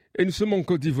Et nous sommes en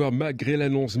Côte d'Ivoire malgré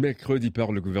l'annonce mercredi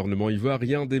par le gouvernement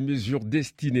ivoirien des mesures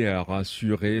destinées à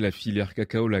rassurer la filière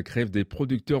cacao. La grève des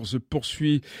producteurs se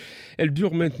poursuit. Elle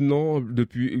dure maintenant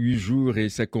depuis 8 jours et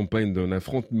s'accompagne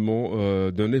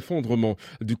d'un effondrement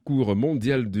du cours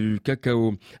mondial du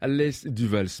cacao. À l'est,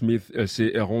 Duval Smith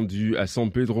s'est rendu à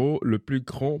San Pedro, le plus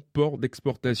grand port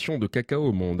d'exportation de cacao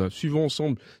au monde. Suivons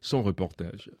ensemble son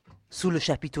reportage. Sous le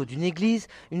chapiteau d'une église,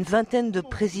 une vingtaine de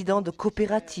présidents de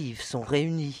coopératives sont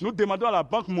réunis. Nous demandons à la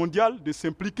Banque mondiale de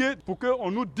s'impliquer pour qu'on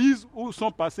nous dise où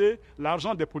sont passés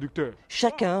l'argent des producteurs.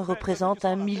 Chacun représente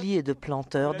un millier de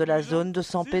planteurs de la zone de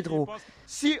San Pedro.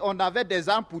 Si on avait des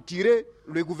armes pour tirer,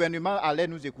 le gouvernement allait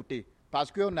nous écouter.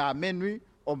 Parce qu'on a à main nue,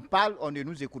 on parle, on ne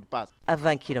nous écoute pas. À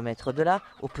 20 km de là,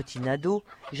 au Petit Nado,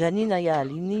 Janine Aya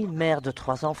Alini, mère de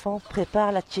 3 enfants,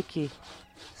 prépare la tchéké.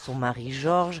 Son mari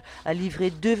Georges a livré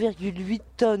 2,8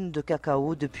 tonnes de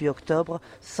cacao depuis octobre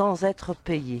sans être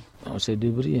payé. On se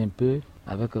débrouille un peu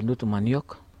avec notre manioc.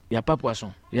 Il n'y a pas de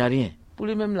poisson, il n'y a rien.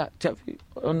 Poulet même là,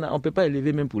 on ne peut pas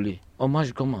élever même poulet. On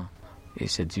mange comment? Et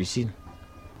c'est difficile.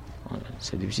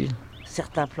 C'est difficile.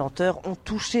 Certains planteurs ont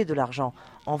touché de l'argent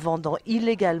en vendant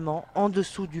illégalement en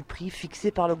dessous du prix fixé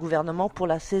par le gouvernement pour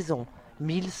la saison,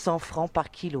 1100 francs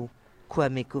par kilo.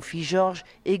 Kwame Kofi Georges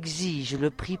exige le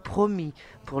prix promis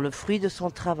pour le fruit de son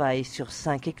travail sur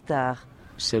 5 hectares.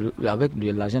 C'est avec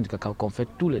l'argent du cacao qu'on fait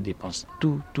toutes les dépenses,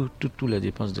 toutes les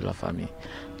dépenses de la famille.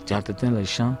 Tu entretiens les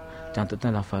champs, tu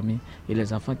entretiens la famille et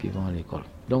les enfants qui vont à l'école.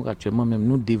 Donc actuellement même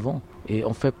nous devons et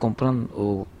on fait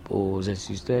comprendre aux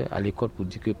instituteurs à l'école pour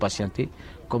dire que patienter,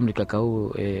 comme le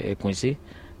cacao est coincé,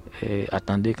 et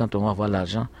attendez, quand on va avoir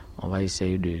l'argent, on va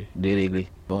essayer de régler.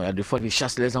 Bon, il y a des fois, ils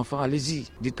chassent les enfants, allez-y,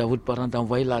 dites à votre parent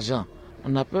d'envoyer l'argent.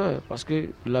 On a peur parce que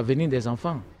l'avenir des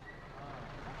enfants.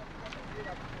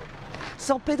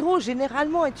 San Pedro,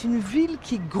 généralement, est une ville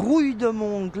qui grouille de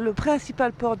monde, le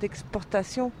principal port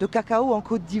d'exportation de cacao en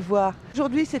Côte d'Ivoire.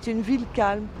 Aujourd'hui, c'est une ville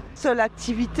calme. Seule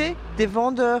activité, des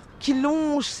vendeurs qui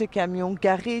longent ces camions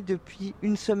garés depuis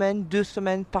 1 semaine, 2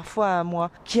 semaines, parfois 1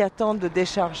 mois, qui attendent de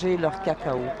décharger leur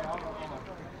cacao.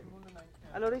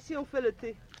 Alors ici, on fait le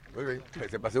thé. Oui,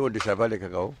 c'est parce qu'on décharge le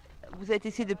cacao. Vous êtes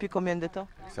ici depuis combien de temps?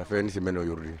 Ça fait 1 semaine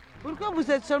aujourd'hui. Pourquoi vous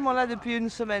êtes seulement là depuis 1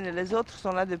 semaine et les autres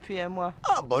sont là depuis 1 mois?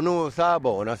 Ah bon, nous, ça,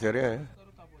 bon, on n'en sait rien.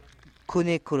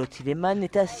 Kone Kolotileman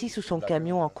est assis sous son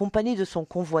camion en compagnie de son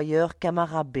convoyeur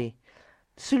Camara B.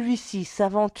 Celui-ci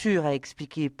s'aventure à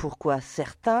expliquer pourquoi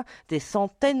certains, des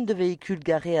centaines de véhicules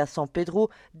garés à San Pedro,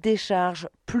 déchargent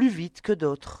plus vite que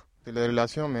d'autres. C'est les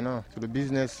relations maintenant, c'est le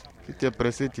business. Si tu es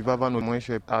pressé, tu vas vendre moins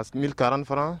cher à 1040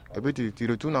 francs et puis tu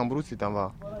retournes en brousse, tu t'en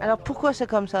vas. Alors pourquoi c'est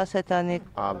comme ça cette année?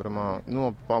 Ah vraiment,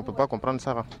 nous on ne peut pas comprendre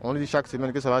ça. On dit chaque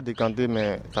semaine que ça va décanter,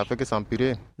 mais ça fait que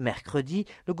s'empirer. Mercredi,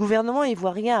 le gouvernement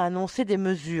ivoirien a annoncé des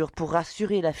mesures pour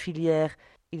rassurer la filière.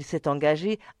 Il s'est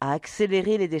engagé à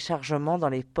accélérer les déchargements dans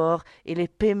les ports et les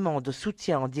paiements de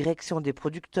soutien en direction des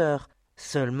producteurs.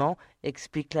 Seulement,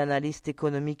 explique l'analyste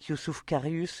économique Youssouf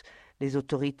Karius, les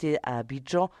autorités à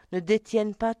Abidjan ne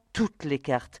détiennent pas toutes les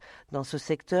cartes dans ce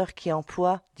secteur qui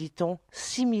emploie, dit-on,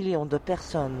 6 millions de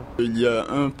personnes. Il y a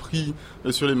un prix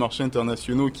sur les marchés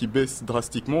internationaux qui baisse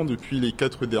drastiquement depuis les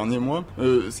 4 derniers mois.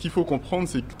 Ce qu'il faut comprendre,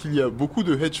 c'est qu'il y a beaucoup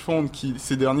de hedge funds qui,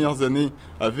 ces dernières années,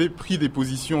 avaient pris des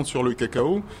positions sur le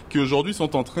cacao, qui aujourd'hui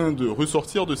sont en train de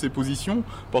ressortir de ces positions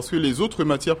parce que les autres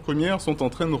matières premières sont en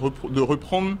train de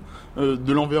reprendre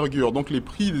de l'envergure. Donc les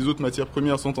prix des autres matières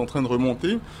premières sont en train de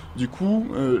remonter. Du coup,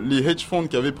 les hedge funds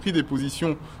qui avaient pris des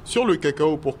positions sur le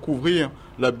cacao pour couvrir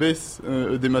la baisse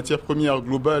des matières premières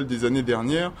globales des années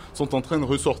dernières sont en train de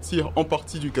ressortir en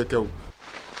partie du cacao.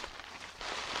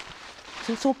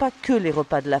 Ce ne sont pas que les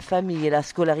repas de la famille et la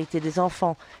scolarité des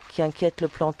enfants qui inquiètent le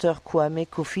planteur Kwame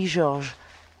Kofi Georges.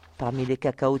 Parmi les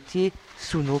cacaotiers,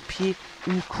 sous nos pieds,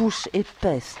 une couche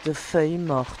épaisse de feuilles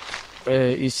mortes.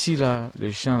 Ici, là,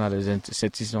 les champs, là, les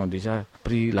insecticides ont déjà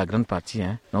pris la grande partie.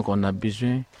 Donc, on a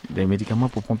besoin des médicaments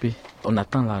pour pomper. On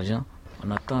attend l'argent,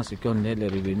 on attend ce qu'on ait les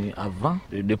revenus avant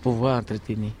de pouvoir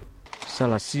entretenir. Ça,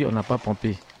 là, si on n'a pas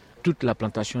pompé, toute la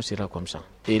plantation sera comme ça.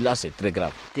 Et là, c'est très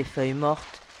grave. Des feuilles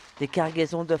mortes, des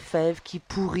cargaisons de fèves qui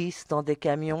pourrissent dans des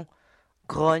camions,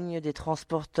 grogne des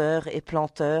transporteurs et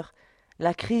planteurs.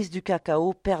 La crise du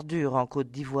cacao perdure en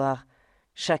Côte d'Ivoire.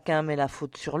 Chacun met la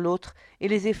faute sur l'autre et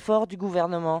les efforts du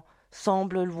gouvernement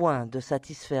semblent loin de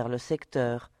satisfaire le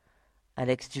secteur.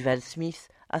 Alex Duval-Smith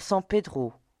à San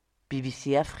Pedro,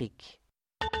 BBC Afrique.